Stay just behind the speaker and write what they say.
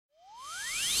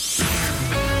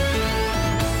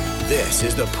This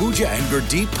is the Pooja and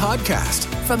Gurdeep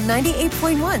podcast. From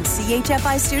 98.1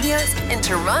 CHFI Studios in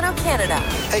Toronto, Canada.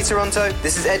 Hey Toronto,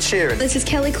 this is Ed Sheeran. This is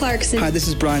Kelly Clarkson. Hi, this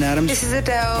is Bryan Adams. This is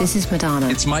Adele. This is Madonna.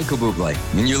 It's Michael Bublé,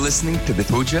 and you're listening to the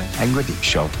Pooja and Gurdeep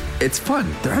Show. It's fun.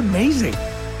 They're amazing.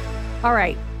 All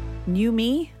right. New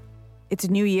me. It's a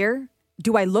new year.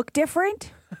 Do I look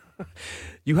different?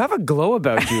 You have a glow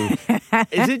about you.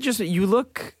 Is it just you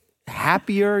look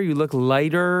happier? You look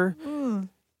lighter?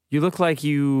 You look like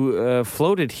you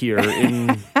floated here in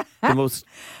the most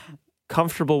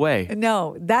comfortable way.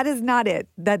 No, that is not it.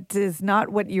 That is not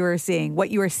what you are seeing.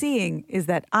 What you are seeing is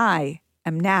that I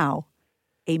am now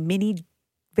a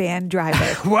minivan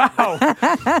driver. Wow.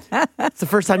 It's the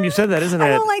first time you said that, isn't it? I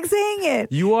don't like saying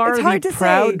it. You are it's hard the to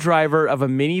proud say. driver of a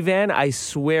minivan. I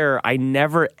swear I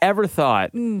never, ever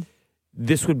thought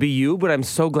this would be you, but I'm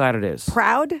so glad it is.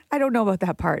 Proud? I don't know about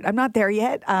that part. I'm not there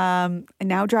yet. I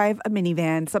now drive a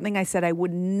minivan, something I said I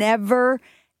would never,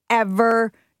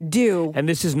 ever do. And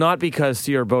this is not because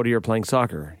Sia or Bodhi are playing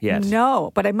soccer yet.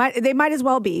 No, but they might as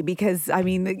well be because, I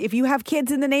mean, if you have kids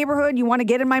in the neighborhood, you want to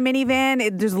get in my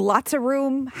minivan, there's lots of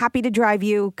room. Happy to drive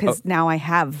you because now I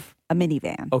have a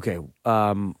minivan. Okay.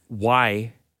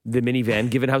 Why the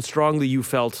minivan, given how strongly you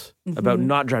felt about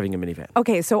not driving a minivan?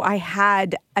 Okay, so I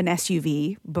had an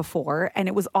SUV before, and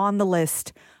it was on the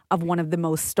list of one of the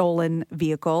most stolen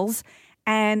vehicles.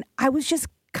 And I was just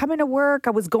coming to work. I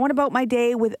was going about my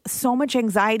day with so much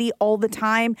anxiety all the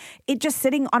time. It just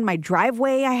sitting on my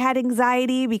driveway, I had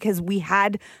anxiety because we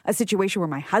had a situation where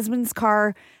my husband's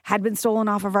car had been stolen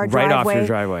off of our driveway. Right off your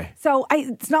driveway. So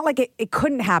it's not like it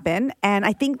couldn't happen. And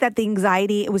I think that the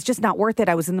anxiety, it was just not worth it.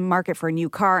 I was in the market for a new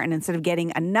car. And instead of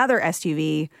getting another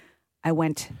SUV, I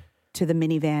went to the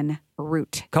minivan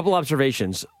route. Couple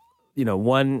observations.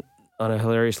 One, on a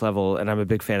hilarious level, and I'm a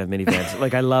big fan of minivans.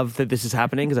 Like, I love that this is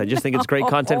happening because I just think it's great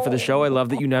content for the show. I love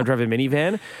that you now drive a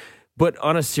minivan. But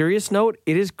on a serious note,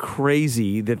 it is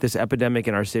crazy that this epidemic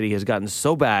in our city has gotten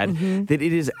so bad that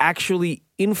it has actually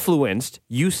influenced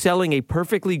you selling a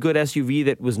perfectly good SUV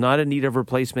that was not in need of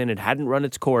replacement. It hadn't run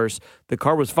its course. The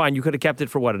car was fine. You could have kept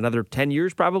it for another 10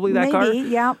 years probably, that car? Maybe,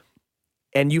 yeah.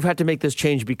 And you've had to make this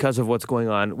change because of what's going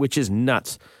on, which is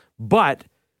nuts. But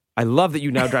I love that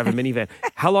you now drive a minivan.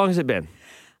 How long has it been?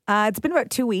 It's been about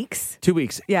 2 weeks. 2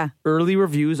 weeks. Yeah. Early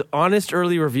reviews, honest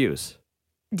early reviews.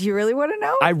 Do you really want to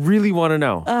know? I really want to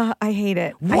know. I hate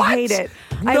it. What? I hate it.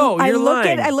 No, I you're look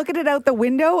lying. I look at it out the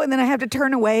window and then I have to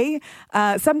turn away.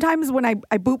 Sometimes when I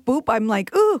boop, I'm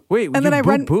like, ooh. Wait, and then I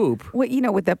run. Boop? With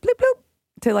the bloop, bloop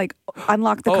to like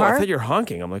unlock the car. I thought you're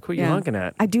honking. I'm like, what are you honking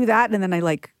at? I do that and then I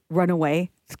like run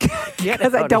away Get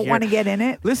because I out don't of want to here. get in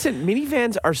it. Listen,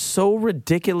 minivans are so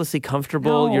ridiculously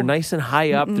comfortable. No. You're nice and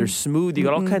high up. They're smooth. You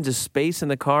got all kinds of space in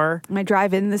the car. My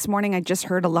drive in this morning, I just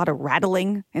heard a lot of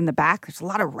rattling in the back. There's a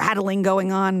lot of rattling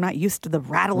going on. I'm not used to the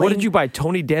rattling. What did you buy?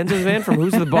 Tony Danza's van from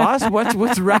Who's the Boss?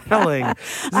 What's rattling?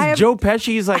 Is this Joe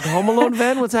Pesci's like Home Alone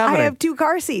van? What's happening? I have 2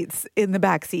 car seats in the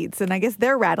back seats, and I guess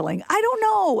they're rattling. I don't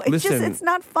know. It's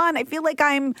not fun. I feel like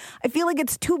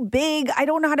it's too big. I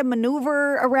don't know how to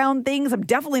maneuver around things. I'm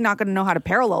definitely not going to know how to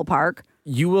parallel park.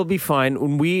 You will be fine.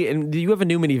 And you have a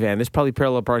new minivan. This probably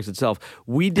parallel parks itself.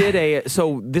 We did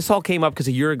so this all came up because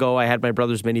a year ago I had my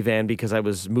brother's minivan because I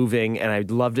was moving and I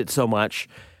loved it so much.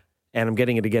 And I'm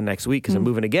getting it again next week because I'm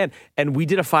moving again. And we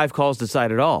did a 5 calls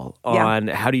decide it all on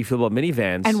how do you feel about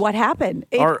minivans. And what happened?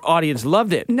 Our audience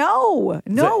loved it. No.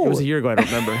 It was a year ago. I don't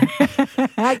remember.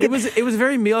 It was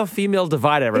very male-female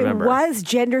divide, I remember. It was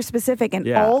gender specific.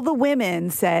 And all the women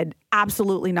said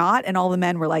absolutely not. And all the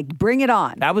men were like, bring it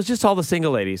on. That was just all the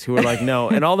single ladies who were like, no.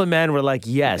 And all the men were like,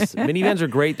 yes. Minivans are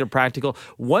great. They're practical.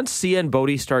 Once Sia and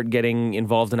Bodhi start getting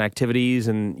involved in activities,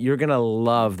 and you're going to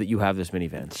love that you have this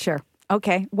minivan. Sure.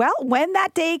 Okay. Well, when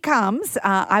that day comes,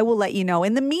 I will let you know.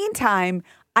 In the meantime,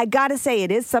 I got to say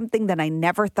it is something that I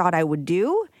never thought I would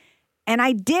do. And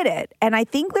I did it. And I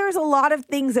think there's a lot of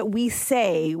things that we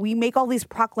say. We make all these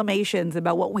proclamations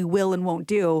about what we will and won't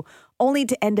do, only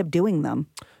to end up doing them.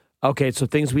 Okay, so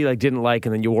things we didn't like,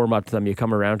 and then you warm up to them, you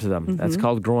come around to them. That's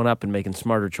called growing up and making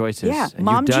smarter choices. Yeah, and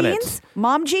mom you've done jeans. It.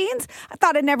 Mom jeans. I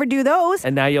thought I'd never do those.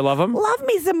 And now you love them? Love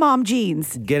me some mom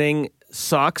jeans. Getting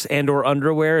socks and or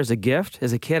underwear as a gift.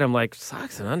 As a kid, I'm like,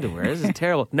 socks and underwear? This is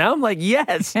terrible. Now I'm like,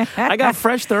 yes, I got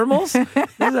fresh thermals.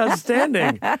 This is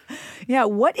outstanding. Yeah,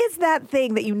 what is that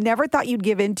thing that you never thought you'd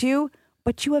give into,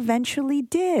 but you eventually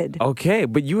did? Okay,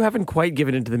 but you haven't quite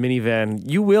given into the minivan.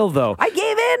 You will, though. I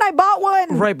gave in. I bought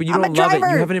one. Right, but you I'm don't a love it.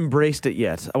 driver. You haven't embraced it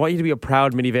yet. I want you to be a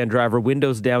proud minivan driver,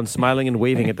 windows down, smiling and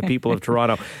waving at the people of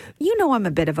Toronto. You know I'm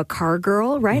a bit of a car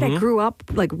girl, right? I grew up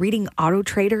like reading Auto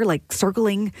Trader, like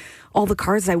circling all the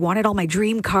cars I wanted, all my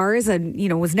dream cars, and,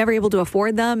 was never able to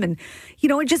afford them. And,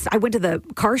 I went to the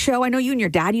car show. I know you and your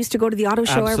dad used to go to the auto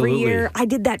show every Absolutely. year. I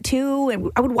did that too.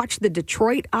 And I would watch the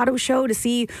Detroit auto show to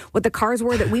see what the cars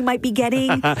were that we might be getting.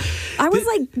 I was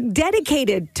like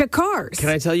dedicated to cars. Can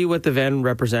I tell you what the van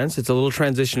represents? It's a little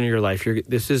transition in your life.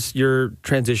 This is your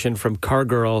transition from car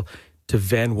girl to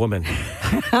van woman.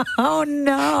 Oh,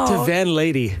 no. To van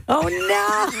lady. Oh,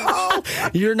 no.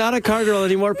 You're not a car girl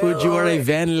anymore, Pooja. You are a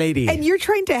van lady. And you're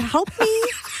trying to help me?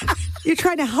 You're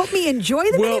trying to help me enjoy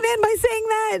the minivan by saying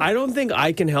that? I don't think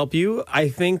I can help you. I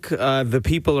think the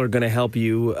people are going to help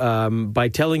you by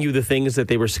telling you the things that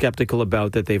they were skeptical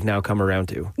about that they've now come around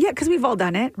to. Yeah, because we've all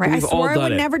done it, right? We've I swore all I done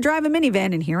would it. never drive a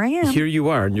minivan, and here I am. Here you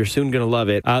are, and you're soon going to love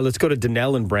it. Let's go to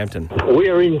Danelle in Brampton.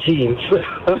 Wearing jeans.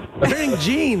 Wearing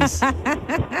jeans.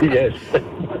 Yes.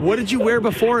 What did you wear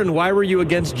before, and why were you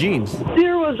against jeans?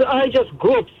 I just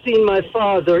grew up seeing my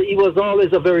father. He was always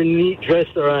a very neat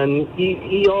dresser, and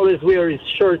he always wear his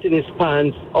shirt in his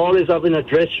pants, always having a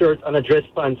dress shirt and a dress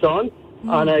pants on.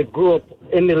 And I grew up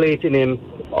emulating him,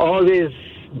 always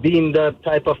being the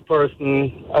type of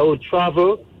person. I would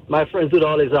travel. My friends would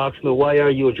always ask me, why are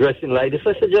you dressing like this?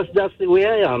 I said, just that's the way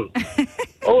I am.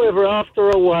 However, after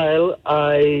a while,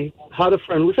 I had a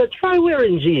friend who said, try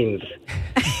wearing jeans.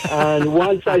 And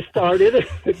once I started,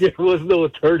 there was no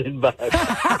turning back.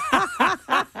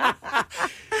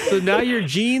 So now you're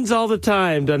jeans all the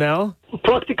time, Danelle.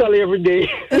 Practically every day.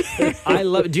 I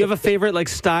love it. Do you have a favorite like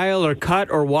style or cut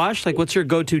or wash? Like what's your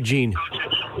go-to jean?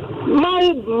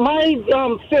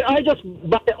 I just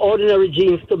buy ordinary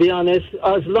jeans, to be honest,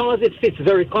 as long as it fits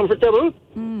very comfortable.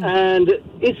 And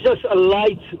it's just a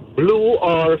light blue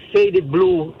or faded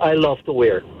blue I love to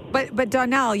wear. But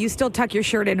Donnell, you still tuck your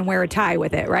shirt in and wear a tie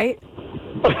with it, right?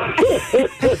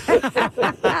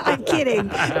 I'm kidding.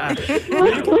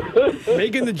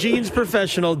 Making the jeans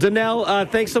professional. Danelle,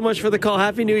 thanks so much for the call.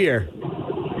 Happy New Year.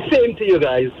 Same to you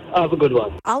guys. Have a good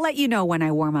one. I'll let you know when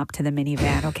I warm up to the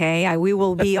minivan, okay? We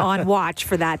will be on watch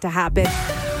for that to happen.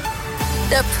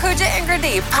 The Pooja and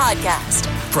Gurdeep podcast.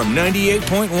 From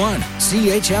 98.1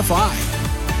 CHFI.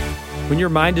 When your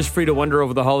mind is free to wander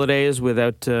over the holidays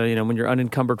without, when you're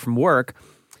unencumbered from work,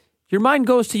 your mind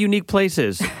goes to unique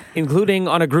places, including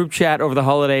on a group chat over the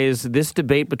holidays. This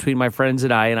debate between my friends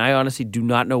and I honestly do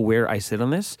not know where I sit on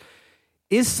this.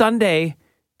 Is Sunday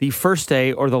the first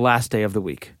day or the last day of the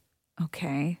week?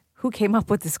 Okay. Who came up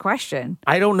with this question?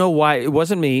 I don't know why. It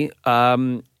wasn't me.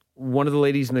 One of the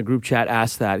ladies in the group chat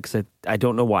asked that because I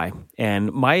don't know why.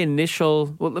 And my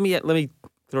initial, well, let me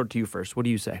throw it to you first. What do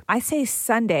you say? I say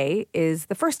Sunday is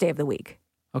the first day of the week.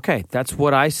 Okay, that's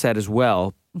what I said as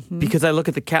well. Because I look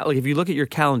at like if you look at your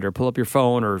calendar, pull up your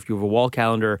phone, or if you have a wall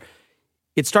calendar,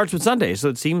 it starts with Sunday. So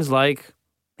it seems like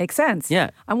makes sense.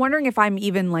 Yeah. I'm wondering if I'm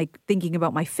even like thinking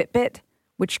about my Fitbit,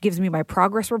 which gives me my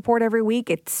progress report every week.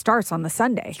 It starts on the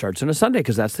Sunday. Starts on a Sunday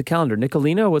because that's the calendar.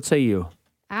 Nicolina, what say you?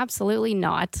 Absolutely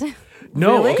not.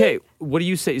 No. Really? Okay. What do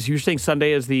you say? So you're saying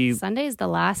Sunday is the Sunday is the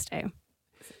last day.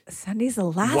 Sunday's the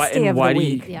last day of the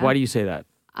week. Why do you say that?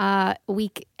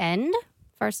 Weekend,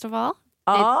 first of all.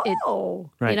 Right.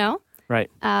 You know? Right.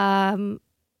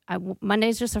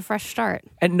 Monday's just a fresh start.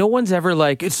 And no one's ever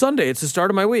like, it's Sunday, it's the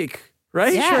start of my week,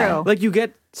 right? Yeah. True. Like you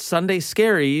get Sunday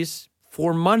scaries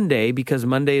for Monday because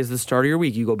Monday is the start of your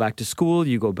week. You go back to school,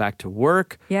 you go back to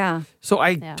work. Yeah. So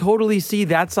I totally see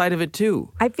that side of it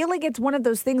too. I feel like it's one of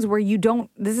those things where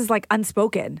this is like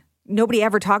unspoken. Nobody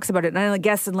ever talks about it. And I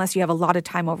guess unless you have a lot of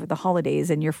time over the holidays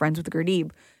and you're friends with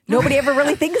Gurdeep, nobody ever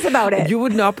really thinks about it. You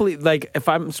would not believe, like, if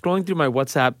I'm scrolling through my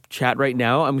WhatsApp chat right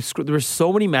now, there were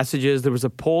so many messages. There was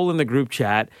a poll in the group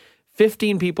chat.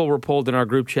 15 people were polled in our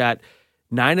group chat.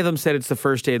 9 of them said it's the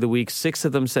first day of the week. 6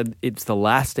 of them said it's the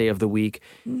last day of the week.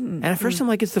 And at first I'm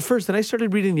like, it's the first. Then I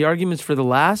started reading the arguments for the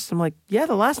last. I'm like, yeah,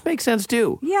 the last makes sense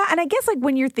too. Yeah, and I guess like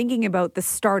when you're thinking about the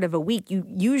start of a week, you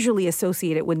usually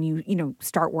associate it when you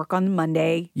start work on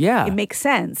Monday. Yeah. It makes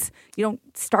sense. You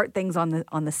don't start things on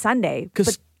the Sunday.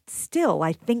 But still,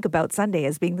 I think about Sunday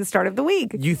as being the start of the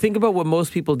week. You think about what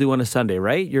most people do on a Sunday,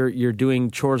 right? You're doing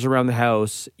chores around the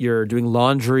house. You're doing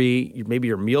laundry. Maybe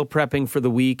you're meal prepping for the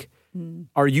week.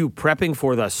 Are you prepping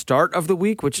for the start of the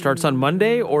week, which starts on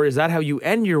Monday, or is that how you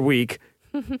end your week?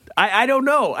 I don't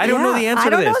know. I don't know the answer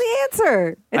to this. I don't know the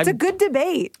answer. It's a good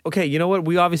debate. Okay, you know what?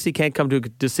 We obviously can't come to a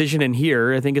decision in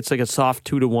here. I think it's like a soft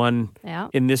 2-1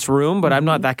 in this room, but I'm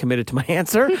not that committed to my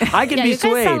answer. I can be you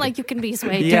swayed. guys sound like you can be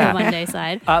swayed to the Monday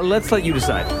side. Let's let you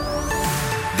decide.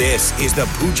 This is the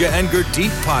Pooja and Gurdeep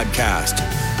podcast.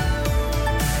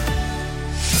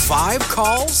 5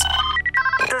 calls?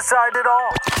 Decide it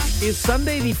all. Is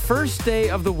Sunday the first day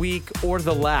of the week or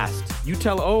the last? You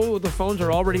tell, the phones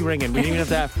are already ringing. We didn't even have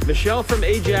to have. Michelle from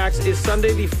Ajax, is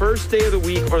Sunday the first day of the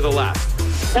week or the last?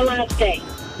 The last day.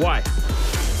 Why?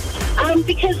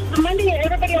 Because Monday,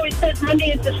 everybody always says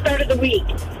Monday is the start of the week.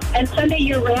 And Sunday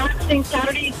you're relaxing,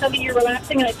 Saturday and Sunday you're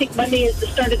relaxing, and I think Monday is the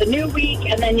start of the new week,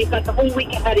 and then you've got the whole week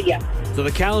ahead of you. So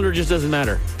the calendar just doesn't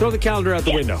matter. Throw the calendar out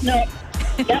the window. No.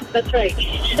 Yep, that's right.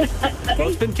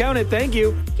 Vote's been counted. Thank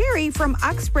you. Gary from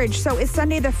Uxbridge. So is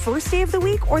Sunday the first day of the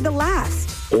week or the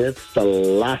last? It's the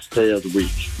last day of the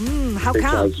week. How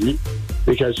come?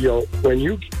 Because when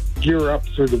you gear up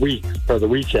through the week for the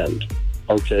weekend,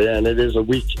 okay, and it is a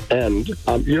weekend,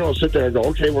 you don't sit there and go,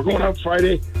 okay, we're going out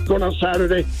Friday, going out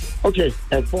Saturday, okay,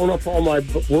 and phone up all my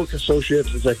work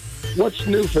associates and say, what's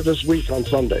new for this week on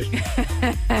Sunday?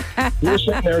 You're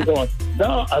sitting there going,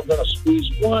 no, I'm going to squeeze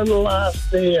one last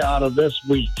day out of this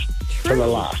week for the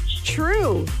last.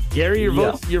 True. Gary, your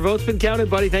vote's been counted,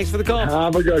 buddy. Thanks for the call.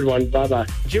 Have a good one. Bye-bye.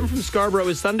 Jim from Scarborough,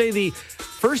 is Sunday the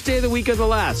first day of the week or the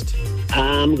last?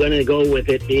 I'm going to go with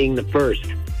it being the first.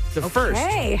 The first.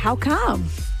 Hey, how come?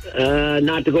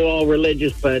 Not to go all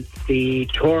religious, but the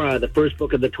Torah, the first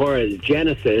book of the Torah is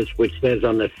Genesis, which says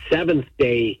on the 7th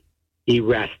day he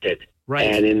rested. Right.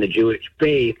 And in the Jewish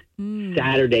faith,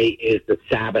 Saturday is the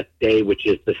Sabbath day, which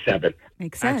is the 7th.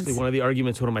 Makes sense. Actually, one of the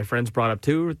arguments one of my friends brought up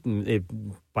too,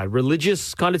 by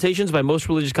religious connotations, by most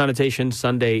religious connotations,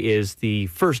 Sunday is the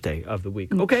first day of the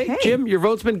week. Okay, Jim, your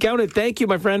vote's been counted. Thank you,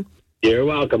 my friend. You're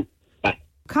welcome. Bye.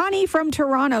 Connie from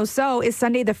Toronto. So is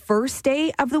Sunday the first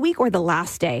day of the week or the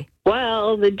last day?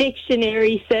 Well, the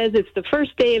dictionary says it's the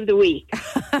first day of the week.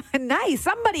 Nice.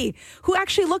 Somebody who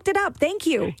actually looked it up. Thank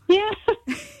you. Yeah.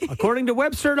 According to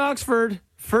Webster and Oxford,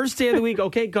 first day of the week.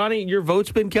 Okay, Connie, your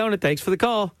vote's been counted. Thanks for the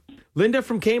call. Linda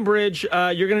from Cambridge,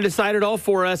 you're going to decide it all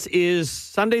for us. Is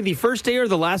Sunday the first day or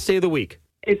the last day of the week?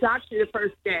 It's actually the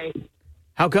first day.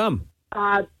 How come?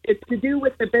 It's to do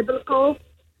with the biblical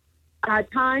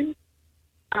time.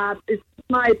 It's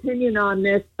my opinion on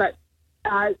this, but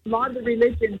a lot of the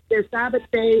religions, their Sabbath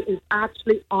day is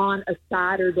actually on a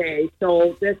Saturday.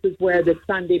 So this is where the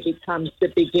Sunday becomes the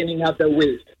beginning of the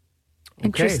week.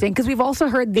 Interesting, because we've also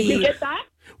heard the... Did you get that?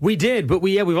 We did, but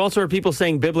we've also heard people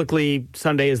saying biblically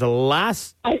Sunday is the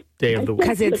last day of the week.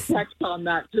 I sent a text on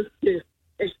that just to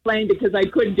explain because I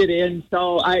couldn't get in.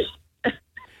 So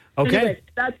Okay. Anyway,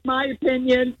 that's my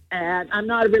opinion, and I'm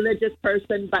not a religious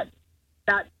person, but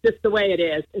that's just the way it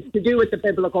is. It's to do with the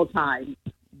biblical time.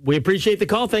 We appreciate the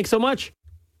call. Thanks so much.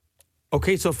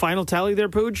 Okay, so final tally there,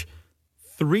 Pooj.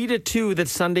 3-2 that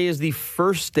Sunday is the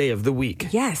first day of the week.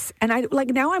 Yes. And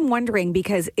now I'm wondering,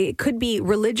 because it could be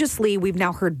religiously, we've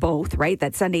now heard both, right?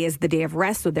 That Sunday is the day of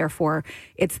rest, so therefore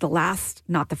it's the last,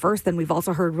 not the first. Then we've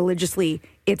also heard religiously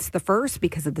it's the first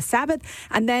because of the Sabbath.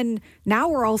 And then now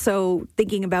we're also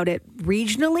thinking about it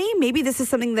regionally. Maybe this is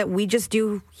something that we just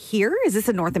do here. Is this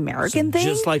a North American thing?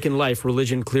 Just like in life,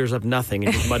 religion clears up nothing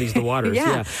and just muddies the waters.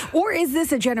 Yeah. Or is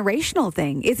this a generational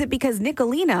thing? Is it because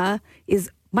Nicolina is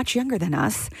much younger than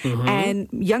us, and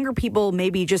younger people,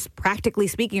 maybe just practically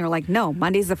speaking, are like, no,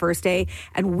 Monday's the first day,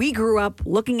 and we grew up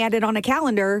looking at it on a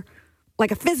calendar,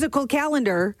 like a physical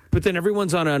calendar. But then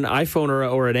everyone's on an iPhone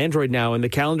or an Android now, and the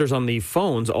calendars on the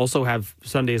phones also have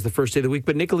Sunday as the first day of the week.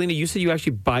 But Nicolina, you said you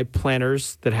actually buy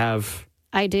planners that have...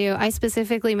 I do. I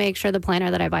specifically make sure the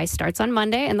planner that I buy starts on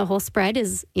Monday, and the whole spread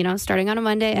is, starting on a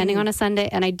Monday, ending on a Sunday.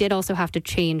 And I did also have to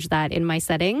change that in my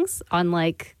settings on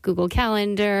Google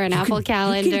Calendar and Apple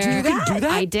Calendar. You can do that?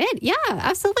 I did. Yeah,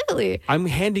 absolutely. I'm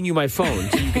handing you my phone,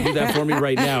 so you can do that for me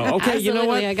right now. Okay, absolutely, you know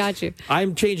what? I got you.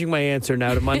 I'm changing my answer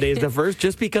now to Monday is the first,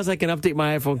 just because I can update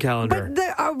my iPhone calendar.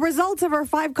 But the results of our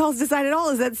 5 calls decide it all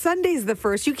is that Sunday's the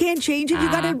first. You can't change it.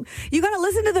 You gotta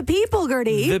listen to the people,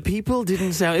 Gurdeep. The people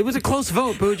didn't sound... It was a close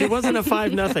vote, Pooja. It wasn't a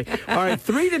 5-0. All right,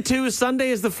 3-2. Sunday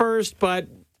is the first, but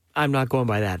I'm not going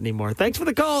by that anymore. Thanks for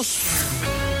the calls.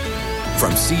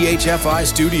 From CHFI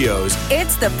Studios,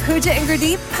 It's the Pooja and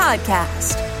Gurdeep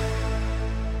podcast.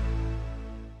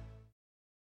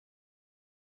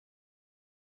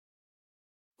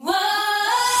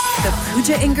 The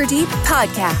Pooja and Gurdeep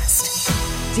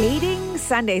podcast. Dating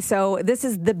Sunday. So this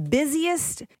is the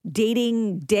busiest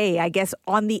dating day, I guess,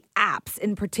 on the apps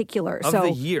in particular. Of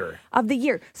the year. Of the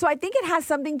year. So I think it has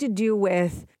something to do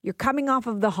with you're coming off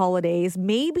of the holidays.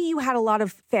 Maybe you had a lot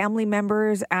of family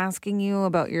members asking you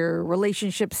about your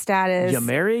relationship status. You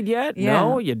married yet? Yeah.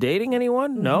 No. You dating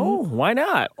anyone? No. Why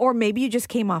not? Or maybe you just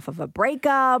came off of a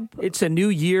breakup. It's a new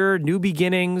year, new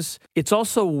beginnings. It's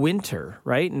also winter,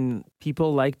 right? And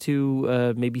people like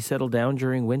to maybe settle down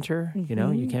during winter. You know,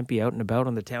 you can't be out and about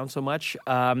on the town so much.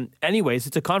 Anyways,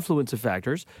 it's a confluence of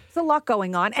factors. There's a lot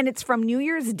going on. And it's from New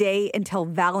Year's Day until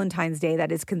Valentine's Day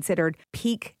that is considered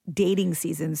peak dating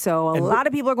season. So a lot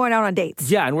of people are going out on dates.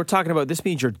 Yeah, and we're talking about, this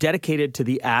means you're dedicated to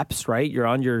the apps, right? You're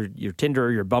on your Tinder,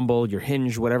 your Bumble, your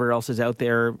Hinge, whatever else is out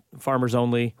there, Farmers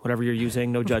Only, whatever you're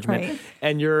using, no judgment. Right.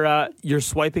 And you're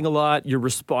swiping a lot, you're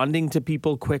responding to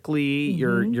people quickly,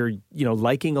 you're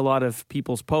liking a lot of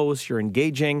people's posts, you're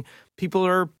engaging. People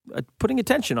are putting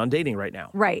attention on dating right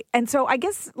now. Right. And so I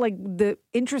guess like the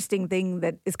interesting thing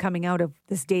that is coming out of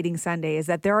this dating Sunday is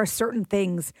that there are certain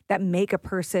things that make a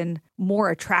person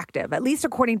more attractive, at least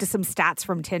according to some stats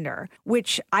from Tinder,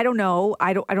 which I don't know.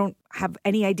 I don't have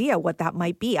any idea what that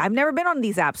might be. I've never been on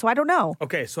these apps, so I don't know.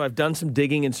 Okay, so I've done some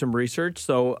digging and some research.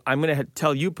 So I'm going to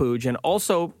tell you, Pooj, and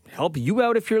also help you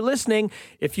out if you're listening.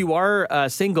 If you are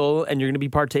single and you're going to be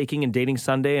partaking in Dating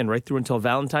Sunday and right through until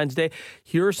Valentine's Day,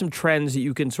 here are some trends that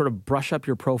you can sort of brush up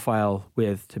your profile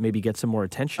with to maybe get some more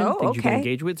attention, things you can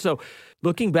engage with. So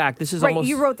looking back, this is almost...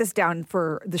 You wrote this down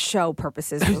for the show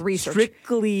purposes, for research.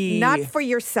 Strictly... Not for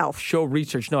yourself. Show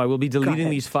research. No, I will be deleting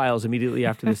these files immediately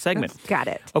after this segment. Got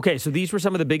it. Okay, so these were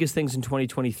some of the biggest things in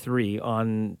 2023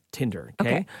 on Tinder,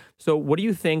 okay? So what do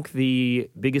you think the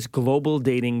biggest global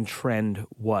dating trend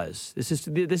was? This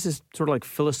is sort of like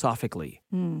philosophically.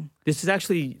 This is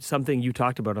actually something you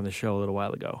talked about on the show a little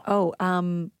while ago.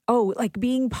 Like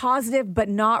being positive, but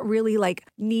not really like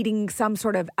needing some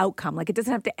sort of outcome. Like it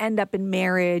doesn't have to end up in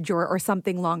marriage or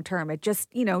something long term. It just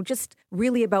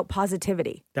really about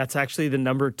positivity. That's actually the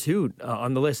number 2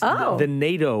 on the list. The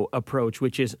NATO approach,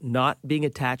 which is not being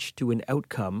attached to an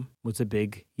outcome, was a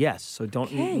big yes. So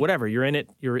whatever, you're in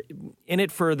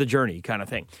it for the journey kind of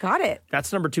thing. Got it.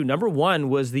 That's number 2. Number 1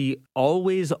 was the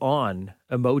always on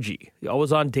emoji, the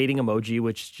always on dating emoji,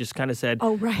 which just kind of said,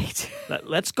 oh, right.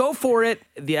 Let's go for it.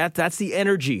 That's the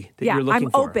energy that you're looking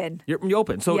for. Open. You're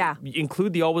open. So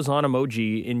include the always on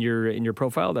emoji in your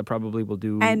profile. That probably will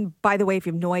do. And by the way, if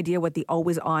you have no idea what the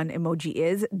always on emoji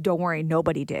is, don't worry,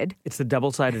 nobody did. It's the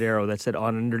double-sided arrow that said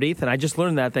on underneath. And I just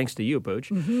learned that thanks to you,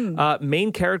 Pooch.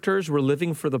 Main characters were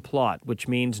living for the plot, which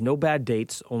means no bad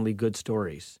dates, only good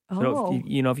stories. So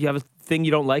if you have a thing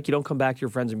you don't like, you don't come back to your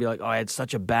friends and be like, oh, I had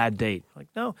such a bad date. Like,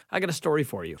 no, I got a story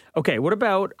for you. Okay, what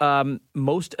about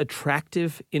most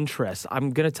attractive interests?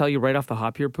 I'm going to tell you right off the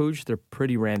hop here, Pooch, they're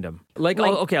pretty random.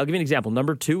 I'll give you an example.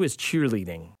 Number 2 is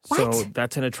cheerleading. What? So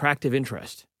that's an attractive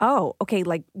interest. Oh, okay,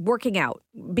 like working out,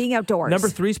 being outdoors. Number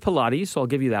 3 is Pilates, so I'll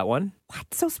give you that one.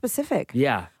 What? So specific.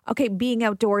 Yeah. Okay, being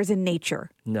outdoors in nature.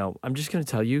 No, I'm just going to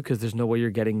tell you because there's no way you're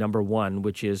getting number 1,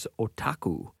 which is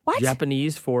otaku. What?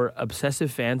 Japanese for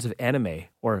obsessive fans of anime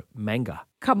or manga.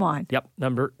 Come on. Yep,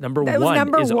 number that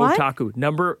 1 is one? otaku.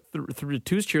 Number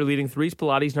 2 is cheerleading, 3 is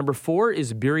Pilates. Number 4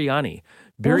 is biryani.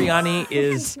 Biryani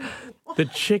is the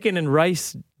chicken and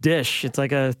rice dish. It's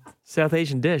like a South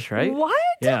Asian dish, right? What?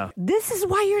 Yeah. This is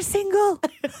why you're single.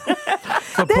 This is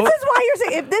why you're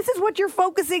single. If this is what you're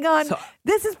focusing on,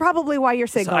 this is probably why you're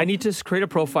single. So I need to create a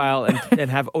profile and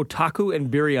have otaku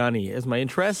and biryani as my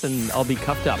interests, and I'll be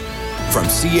cuffed up. From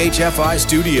CHFI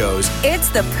Studios, It's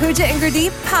the Pooja and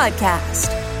Gurdeep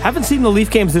podcast. Haven't seen the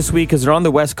Leaf games this week because they're on the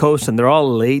West Coast and they're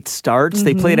all late starts.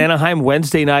 They played Anaheim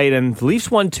Wednesday night and the Leafs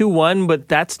won 2-1, but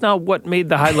that's not what made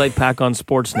the highlight pack on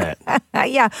Sportsnet.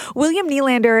 Yeah, William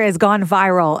Nylander has gone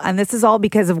viral, and this is all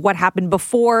because of what happened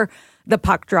before the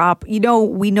puck drop. We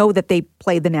know that they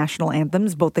play the national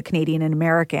anthems, both the Canadian and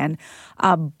American,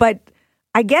 but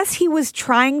I guess he was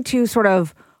trying to sort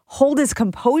of hold his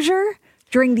composure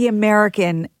during the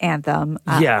American anthem.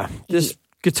 This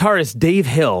guitarist Dave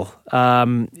Hill,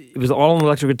 it was all on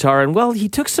electric guitar, and he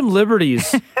took some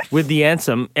liberties with the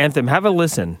anthem. Have a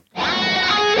listen.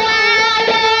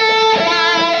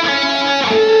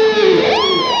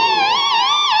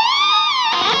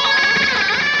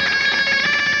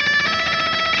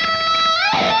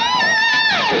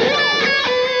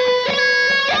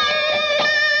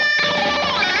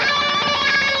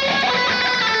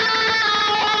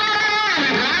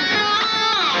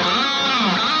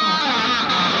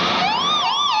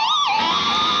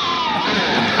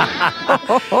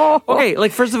 Okay,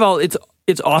 first of all,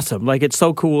 it's awesome. Like, it's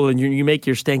so cool, and you make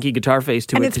your stanky guitar face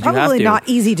to and it it's because you have probably to. not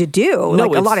easy to do. No,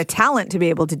 like a lot of talent to be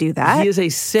able to do that. He is a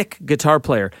sick guitar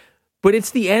player. But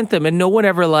it's the anthem, and no one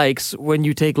ever likes when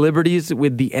you take liberties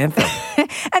with the anthem.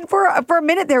 And for a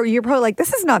minute there, you're probably like,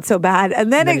 this is not so bad.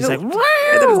 And then, he's it like, goes,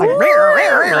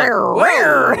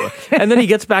 and then he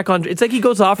gets back on. It's like he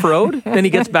goes off road, then he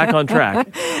gets back on track.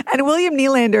 And William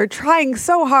Nylander trying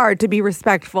so hard to be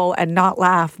respectful and not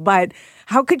laugh, but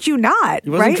how could you not?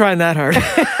 He wasn't trying that hard.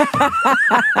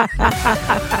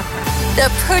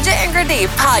 The Pooja and Gurdeep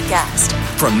podcast.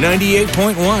 From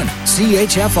 98.1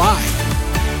 CHFI.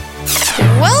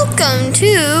 Welcome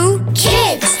to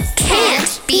Kids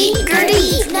Can't Beat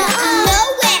Gurdeep. No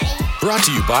way. Brought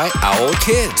to you by Owl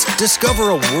Kids. Discover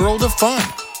a world of fun.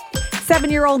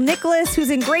 7-year-old Nicholas,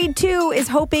 who's in grade 2, is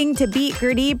hoping to beat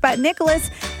Gurdeep. But Nicholas,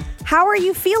 how are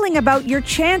you feeling about your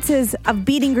chances of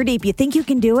beating Gurdeep? You think you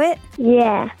can do it?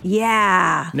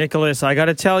 Yeah. Nicholas, I got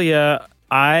to tell you,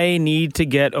 I need to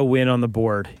get a win on the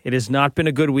board. It has not been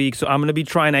a good week, so I'm going to be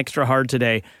trying extra hard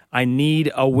today. I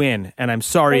need a win, and I'm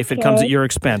sorry if it comes at your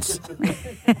expense.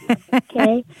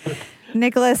 Okay.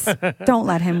 Nicholas, don't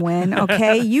let him win,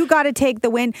 okay? You got to take the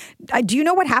win. Do you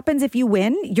know what happens if you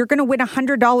win? You're going to win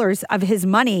 $100 of his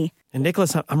money. And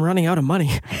Nicholas, I'm running out of money.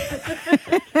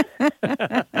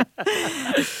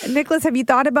 Nicholas, have you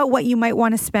thought about what you might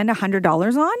want to spend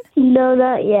 $100 on? No,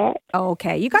 not yet.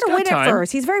 Okay, you got to win time. it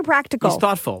first. He's very practical. He's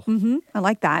thoughtful. Mm-hmm. I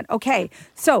like that. Okay,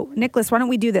 so Nicholas, why don't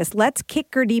we do this? Let's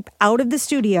kick Gurdeep out of the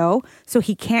studio so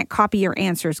he can't copy your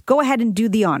answers. Go ahead and do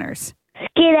the honors.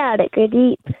 Get out of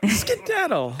Gurdeep.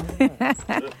 Skedaddle.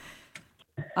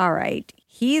 All right,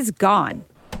 he's gone.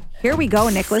 Here we go,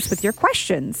 Nicholas, with your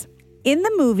questions. In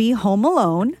the movie Home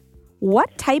Alone,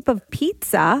 what type of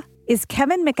pizza is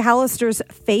Kevin McAllister's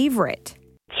favorite?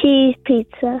 Cheese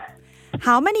pizza.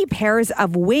 How many pairs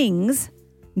of wings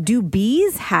do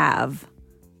bees have?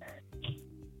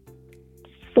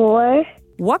 4.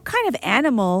 What kind of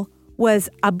animal was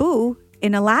Abu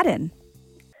in Aladdin?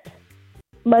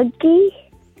 Monkey.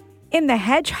 In the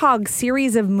Hedgehog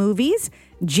series of movies,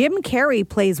 Jim Carrey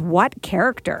plays what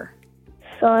character?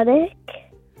 Sonic.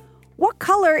 What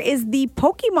color is the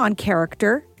Pokemon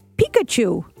character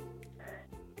Pikachu?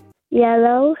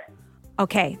 Yellow.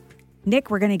 Okay, Nick,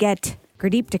 we're going to get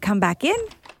Gurdeep to come back in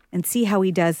and see how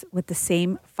he does with the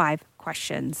same 5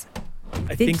 questions.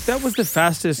 I think that was the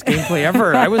fastest gameplay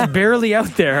ever. I was barely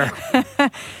out there.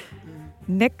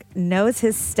 Nick knows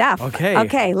his stuff.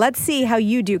 Okay, let's see how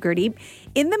you do, Gurdeep.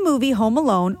 In the movie Home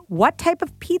Alone, what type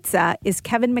of pizza is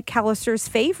Kevin McAllister's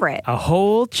favorite? A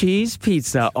whole cheese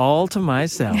pizza all to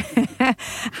myself.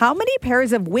 How many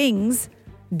pairs of wings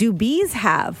do bees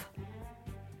have?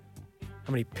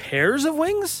 How many pairs of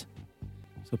wings?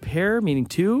 So pair meaning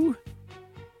 2?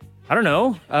 I don't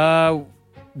know.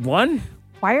 1?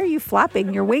 Why are you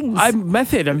flapping your wings? I'm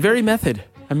method. I'm very method.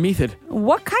 I'm method.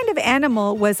 What kind of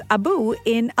animal was Abu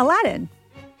in Aladdin?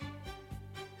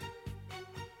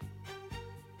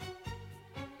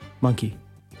 Monkey.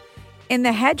 In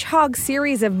the Hedgehog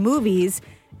series of movies,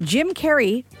 Jim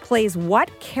Carrey plays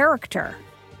what character?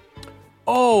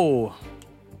 Oh.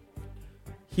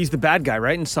 He's the bad guy,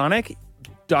 right? In Sonic?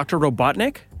 Dr.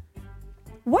 Robotnik?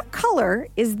 What color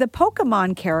is the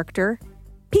Pokemon character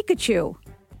Pikachu?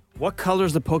 What color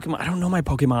is the Pokemon? I don't know my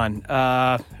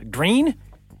Pokemon. Green?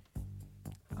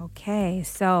 Okay,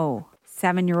 so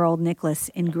 7-year-old Nicholas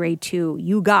in grade 2.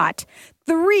 You got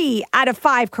 3 out of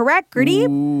 5 correct, Gurdeep.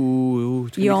 Ooh,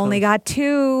 you only got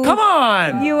 2. Come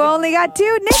on! You only got 2,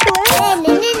 Nicholas.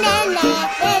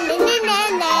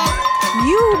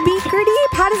 You beat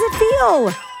Gurdeep. How does it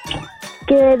feel?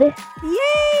 Good.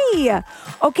 Yay!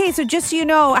 Okay, so just so you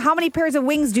know, how many pairs of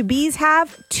wings do bees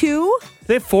have? 2?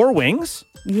 They have 4 wings?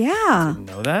 Yeah. Didn't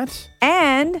know that.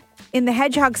 And in the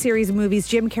Hedgehog series of movies,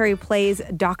 Jim Carrey plays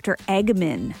Dr.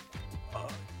 Eggman.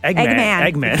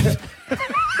 Eggman.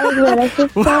 Eggman, I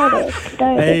just started.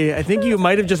 Hey, I think you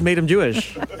might have just made him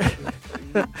Jewish.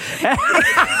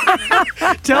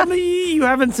 Tell me you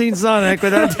haven't seen Sonic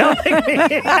without telling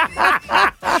me.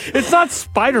 It's not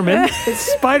Spider-Man.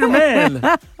 It's Spider-Man.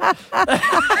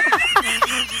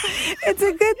 It's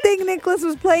a good thing Nicholas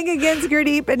was playing against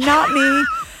Gurdeep and not me.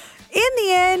 In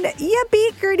the end, you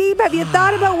beat Gurdeep. Have you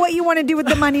thought about what you want to do with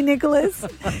the money, Nicholas?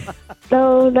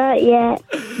 No, not yet.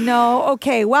 No?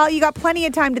 Okay. Well, you got plenty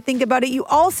of time to think about it. You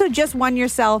also just won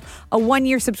yourself a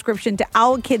 1-year subscription to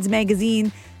Owl Kids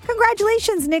magazine.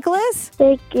 Congratulations, Nicholas.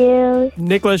 Thank you.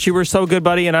 Nicholas, you were so good,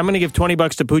 buddy, and I'm going to give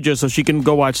 $20 to Pooja so she can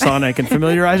go watch Sonic and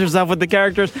familiarize herself with the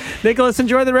characters. Nicholas,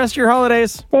 enjoy the rest of your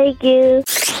holidays. Thank you.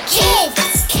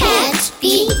 Kids Can't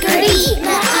Beat Gurdeep. No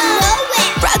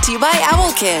way. Brought to you by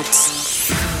Owl Kids.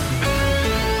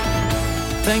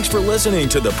 Thanks for listening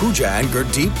to the Pooja and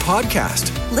Gurdeep podcast.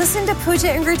 Listen to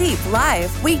Pooja and Gurdeep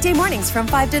live weekday mornings from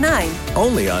 5 to 9.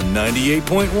 Only on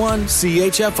 98.1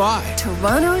 CHFI.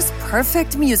 Toronto's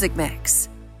perfect music mix.